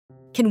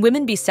Can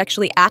women be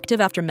sexually active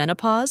after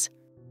menopause?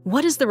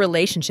 What is the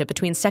relationship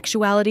between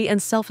sexuality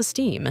and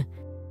self-esteem?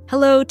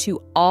 Hello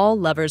to all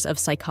lovers of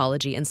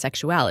psychology and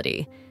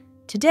sexuality.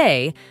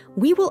 Today,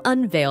 we will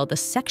unveil the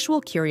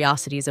sexual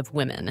curiosities of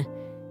women.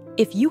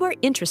 If you are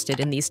interested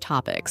in these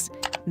topics,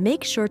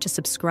 make sure to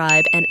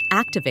subscribe and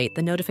activate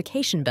the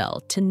notification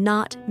bell to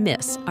not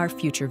miss our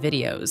future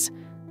videos.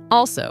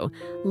 Also,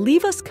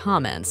 leave us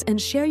comments and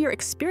share your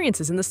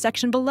experiences in the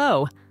section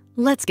below.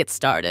 Let's get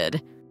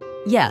started.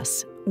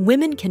 Yes,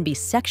 women can be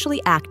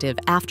sexually active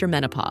after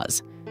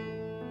menopause.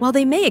 While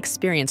they may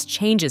experience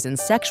changes in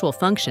sexual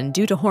function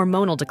due to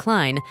hormonal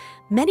decline,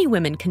 many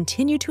women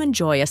continue to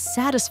enjoy a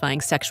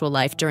satisfying sexual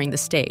life during the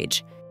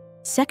stage.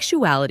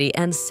 Sexuality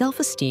and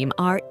self-esteem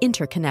are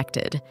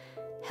interconnected.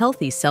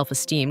 Healthy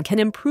self-esteem can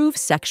improve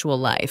sexual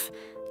life,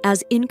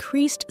 as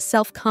increased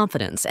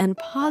self-confidence and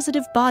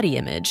positive body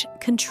image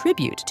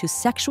contribute to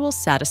sexual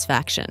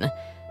satisfaction.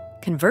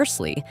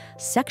 Conversely,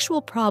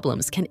 sexual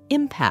problems can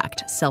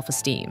impact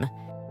self-esteem.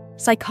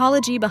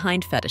 Psychology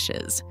behind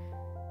fetishes.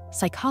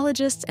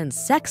 Psychologists and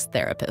sex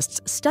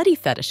therapists study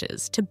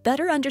fetishes to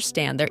better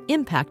understand their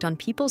impact on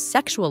people's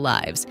sexual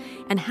lives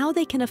and how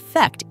they can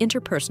affect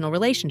interpersonal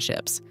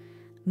relationships.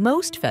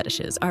 Most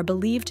fetishes are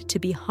believed to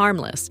be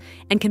harmless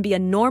and can be a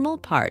normal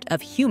part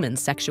of human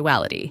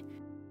sexuality.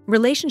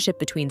 Relationship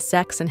between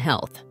sex and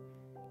health.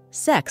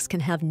 Sex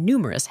can have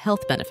numerous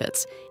health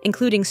benefits,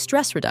 including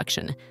stress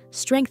reduction,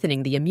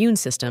 strengthening the immune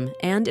system,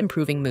 and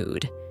improving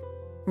mood.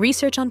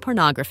 Research on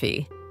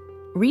pornography.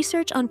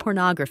 Research on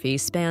pornography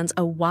spans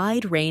a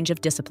wide range of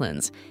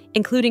disciplines,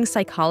 including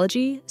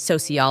psychology,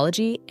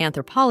 sociology,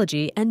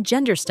 anthropology, and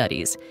gender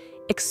studies,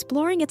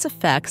 exploring its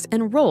effects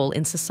and role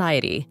in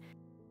society.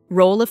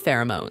 Role of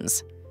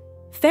pheromones.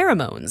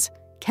 Pheromones,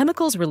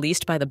 chemicals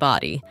released by the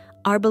body,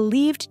 are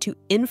believed to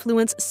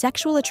influence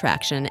sexual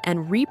attraction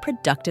and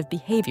reproductive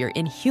behavior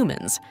in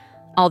humans,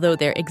 although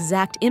their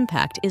exact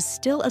impact is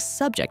still a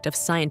subject of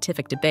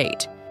scientific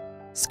debate.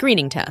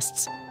 Screening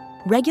tests.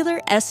 Regular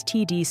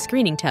STD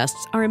screening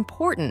tests are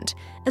important,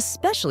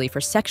 especially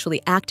for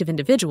sexually active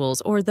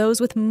individuals or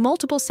those with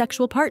multiple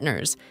sexual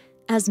partners,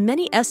 as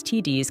many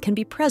STDs can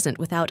be present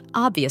without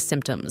obvious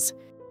symptoms.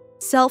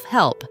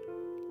 Self-help.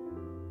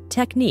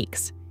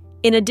 Techniques.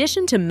 In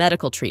addition to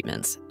medical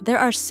treatments, there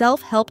are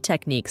self-help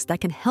techniques that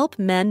can help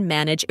men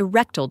manage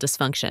erectile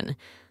dysfunction,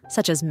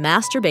 such as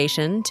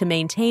masturbation to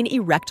maintain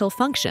erectile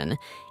function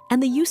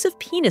and the use of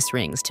penis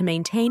rings to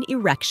maintain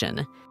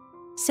erection.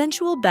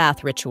 Sensual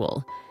bath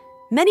ritual.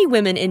 Many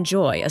women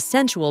enjoy a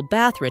sensual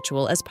bath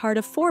ritual as part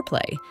of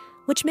foreplay,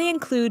 which may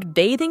include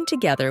bathing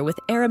together with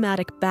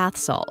aromatic bath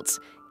salts,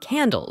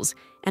 candles,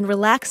 and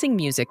relaxing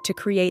music to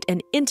create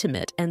an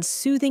intimate and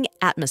soothing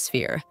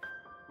atmosphere.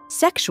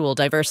 Sexual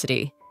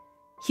diversity.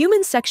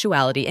 Human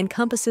sexuality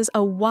encompasses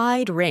a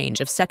wide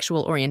range of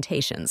sexual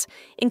orientations,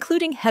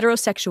 including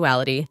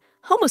heterosexuality,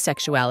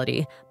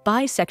 homosexuality,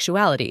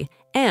 bisexuality,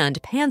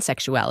 and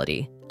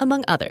pansexuality,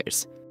 among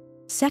others.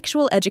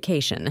 Sexual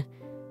education.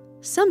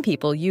 Some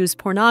people use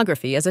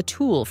pornography as a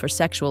tool for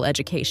sexual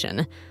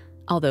education,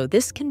 although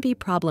this can be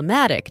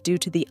problematic due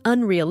to the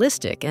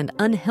unrealistic and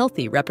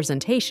unhealthy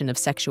representation of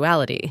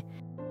sexuality.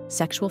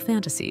 Sexual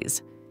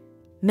fantasies.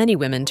 Many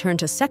women turn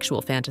to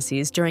sexual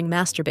fantasies during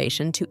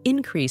masturbation to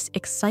increase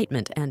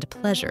excitement and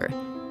pleasure.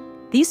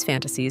 These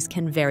fantasies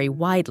can vary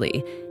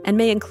widely and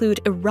may include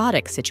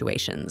erotic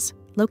situations,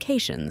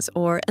 locations,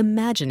 or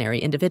imaginary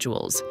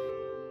individuals.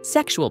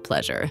 Sexual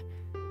pleasure.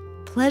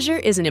 Pleasure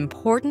is an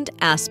important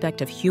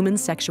aspect of human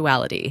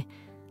sexuality.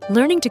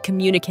 Learning to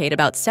communicate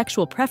about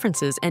sexual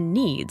preferences and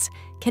needs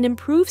can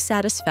improve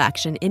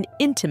satisfaction in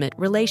intimate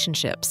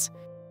relationships.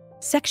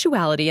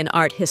 Sexuality and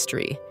art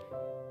history.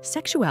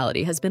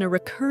 Sexuality has been a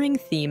recurring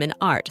theme in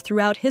art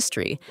throughout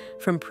history,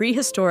 from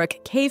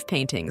prehistoric cave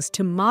paintings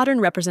to modern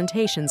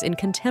representations in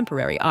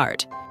contemporary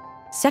art.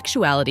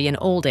 Sexuality in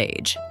old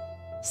age.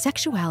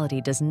 Sexuality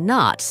does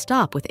not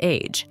stop with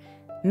age.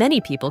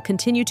 Many people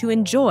continue to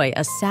enjoy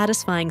a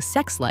satisfying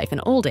sex life in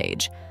old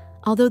age,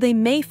 although they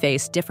may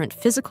face different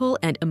physical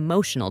and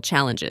emotional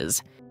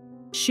challenges.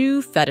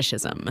 Shoe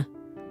fetishism.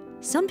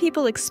 Some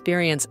people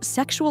experience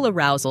sexual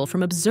arousal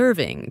from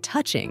observing,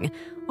 touching,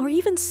 or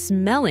even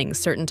smelling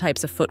certain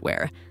types of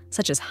footwear,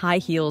 such as high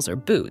heels or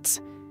boots.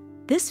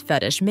 This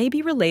fetish may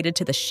be related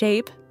to the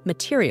shape,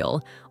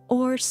 material,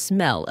 or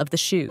smell of the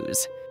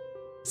shoes.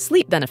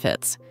 Sleep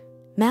benefits.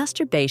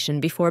 Masturbation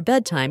before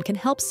bedtime can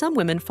help some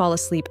women fall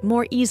asleep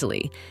more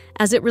easily,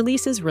 as it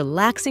releases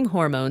relaxing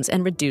hormones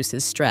and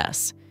reduces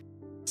stress.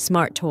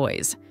 Smart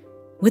toys.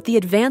 With the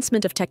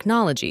advancement of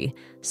technology,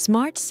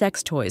 smart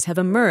sex toys have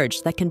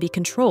emerged that can be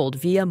controlled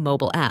via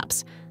mobile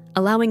apps,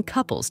 allowing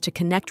couples to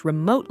connect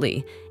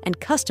remotely and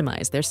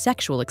customize their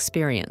sexual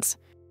experience.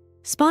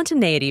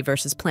 Spontaneity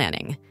versus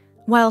planning.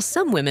 While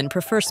some women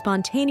prefer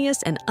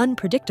spontaneous and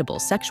unpredictable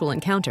sexual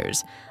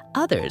encounters,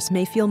 others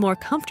may feel more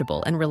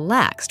comfortable and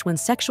relaxed when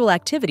sexual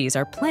activities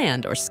are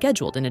planned or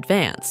scheduled in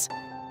advance.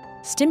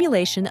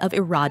 Stimulation of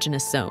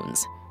erogenous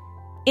zones.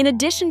 In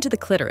addition to the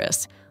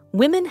clitoris,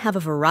 Women have a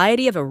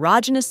variety of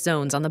erogenous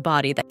zones on the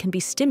body that can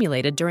be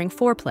stimulated during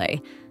foreplay,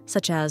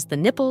 such as the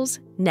nipples,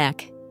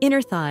 neck,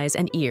 inner thighs,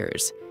 and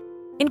ears.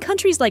 In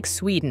countries like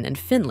Sweden and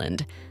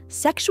Finland,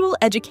 sexual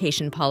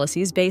education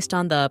policies based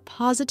on the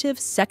positive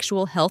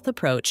sexual health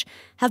approach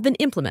have been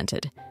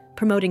implemented,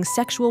 promoting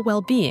sexual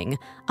well-being,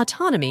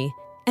 autonomy,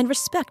 and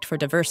respect for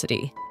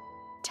diversity.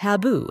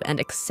 Taboo and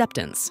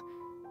acceptance.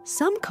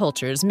 Some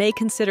cultures may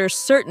consider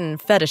certain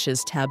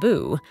fetishes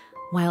taboo,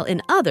 while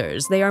in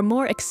others they are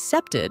more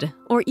accepted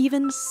or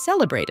even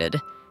celebrated.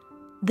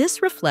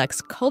 This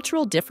reflects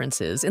cultural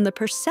differences in the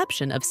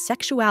perception of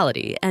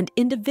sexuality and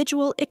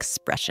individual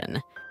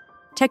expression.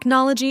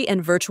 Technology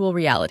and virtual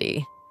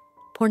reality.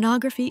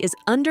 Pornography is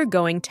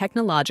undergoing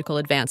technological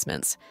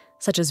advancements,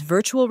 such as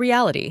virtual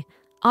reality,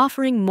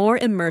 offering more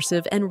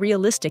immersive and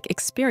realistic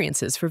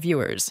experiences for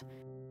viewers.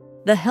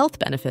 The health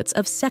benefits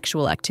of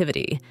sexual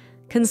activity.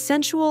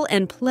 Consensual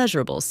and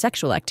pleasurable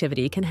sexual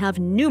activity can have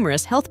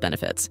numerous health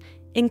benefits,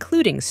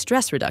 including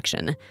stress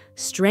reduction,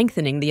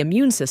 strengthening the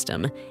immune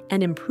system,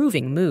 and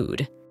improving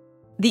mood.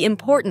 The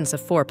importance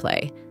of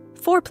foreplay.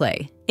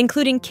 Foreplay,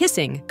 including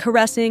kissing,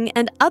 caressing,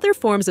 and other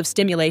forms of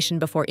stimulation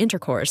before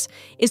intercourse,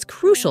 is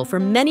crucial for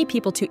many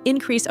people to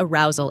increase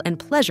arousal and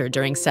pleasure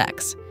during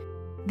sex.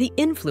 The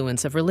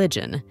influence of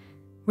religion.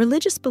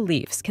 Religious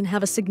beliefs can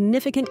have a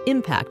significant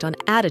impact on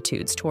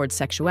attitudes towards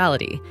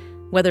sexuality,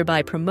 whether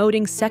by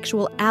promoting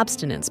sexual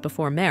abstinence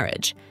before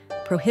marriage,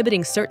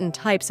 prohibiting certain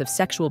types of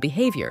sexual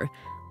behavior,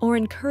 or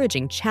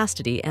encouraging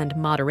chastity and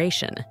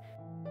moderation.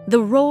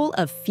 The role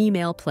of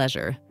female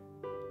pleasure.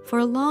 For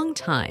a long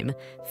time,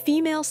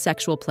 female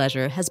sexual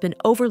pleasure has been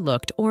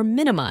overlooked or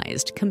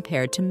minimized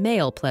compared to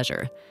male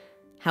pleasure.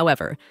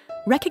 However,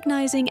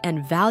 recognizing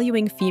and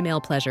valuing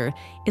female pleasure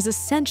is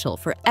essential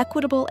for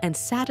equitable and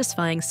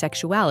satisfying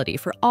sexuality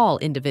for all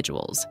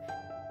individuals.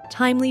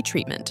 Timely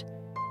treatment.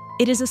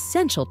 It is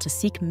essential to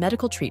seek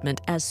medical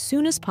treatment as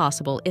soon as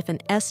possible if an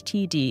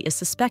STD is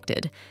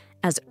suspected,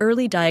 as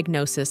early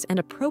diagnosis and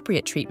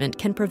appropriate treatment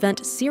can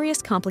prevent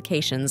serious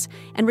complications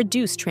and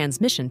reduce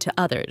transmission to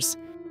others.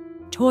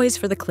 Toys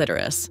for the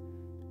clitoris.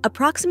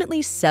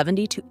 Approximately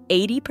 70 to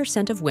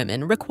 80% of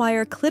women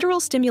require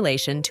clitoral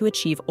stimulation to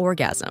achieve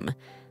orgasm.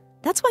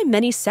 That's why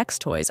many sex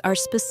toys are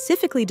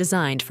specifically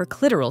designed for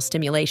clitoral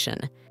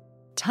stimulation.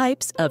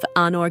 Types of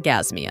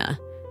anorgasmia.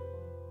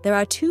 There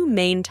are two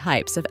main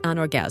types of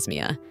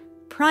anorgasmia: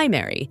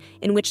 primary,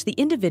 in which the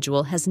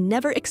individual has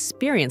never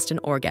experienced an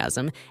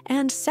orgasm,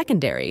 and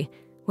secondary,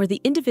 where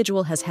the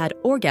individual has had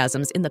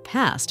orgasms in the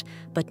past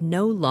but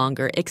no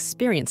longer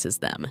experiences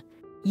them.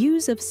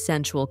 Use of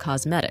sensual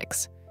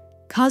cosmetics.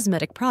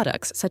 Cosmetic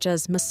products such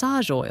as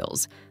massage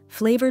oils,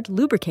 flavored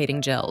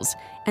lubricating gels,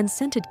 and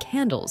scented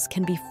candles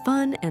can be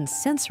fun and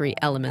sensory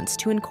elements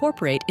to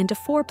incorporate into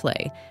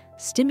foreplay,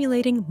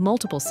 stimulating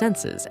multiple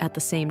senses at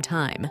the same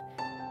time.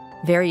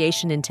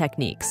 Variation in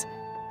techniques.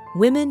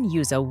 Women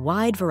use a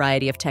wide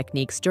variety of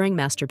techniques during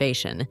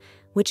masturbation,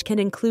 which can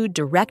include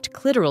direct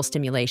clitoral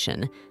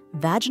stimulation,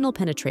 vaginal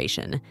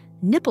penetration,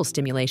 nipple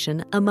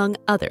stimulation, among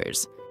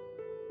others.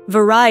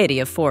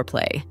 Variety of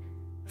foreplay.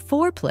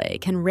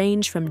 Foreplay can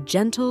range from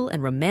gentle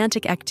and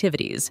romantic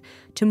activities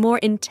to more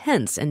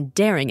intense and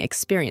daring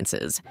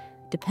experiences,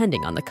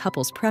 depending on the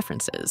couple's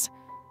preferences.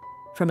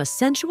 From a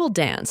sensual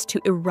dance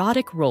to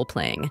erotic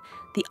role-playing,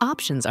 the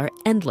options are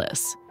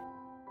endless.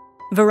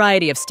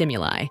 Variety of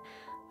stimuli.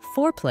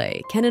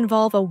 Foreplay can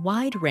involve a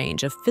wide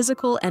range of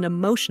physical and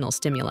emotional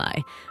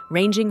stimuli,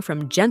 ranging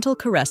from gentle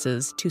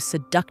caresses to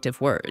seductive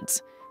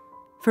words.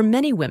 For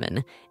many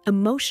women,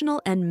 emotional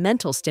and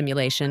mental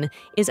stimulation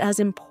is as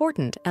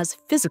important as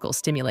physical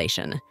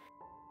stimulation.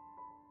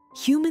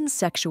 Human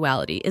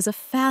sexuality is a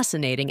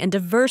fascinating and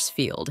diverse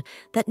field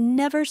that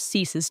never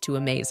ceases to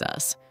amaze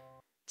us.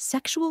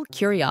 Sexual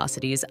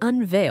curiosities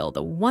unveil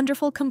the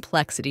wonderful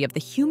complexity of the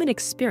human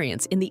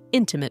experience in the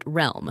intimate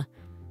realm.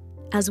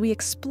 As we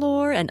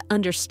explore and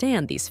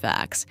understand these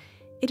facts,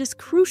 it is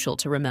crucial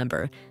to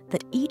remember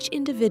that each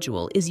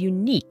individual is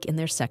unique in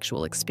their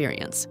sexual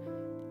experience.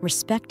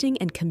 Respecting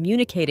and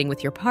communicating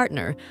with your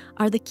partner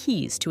are the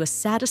keys to a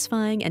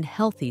satisfying and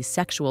healthy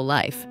sexual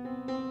life.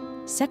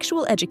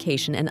 Sexual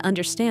education and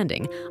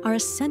understanding are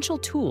essential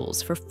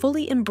tools for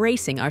fully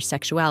embracing our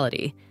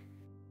sexuality.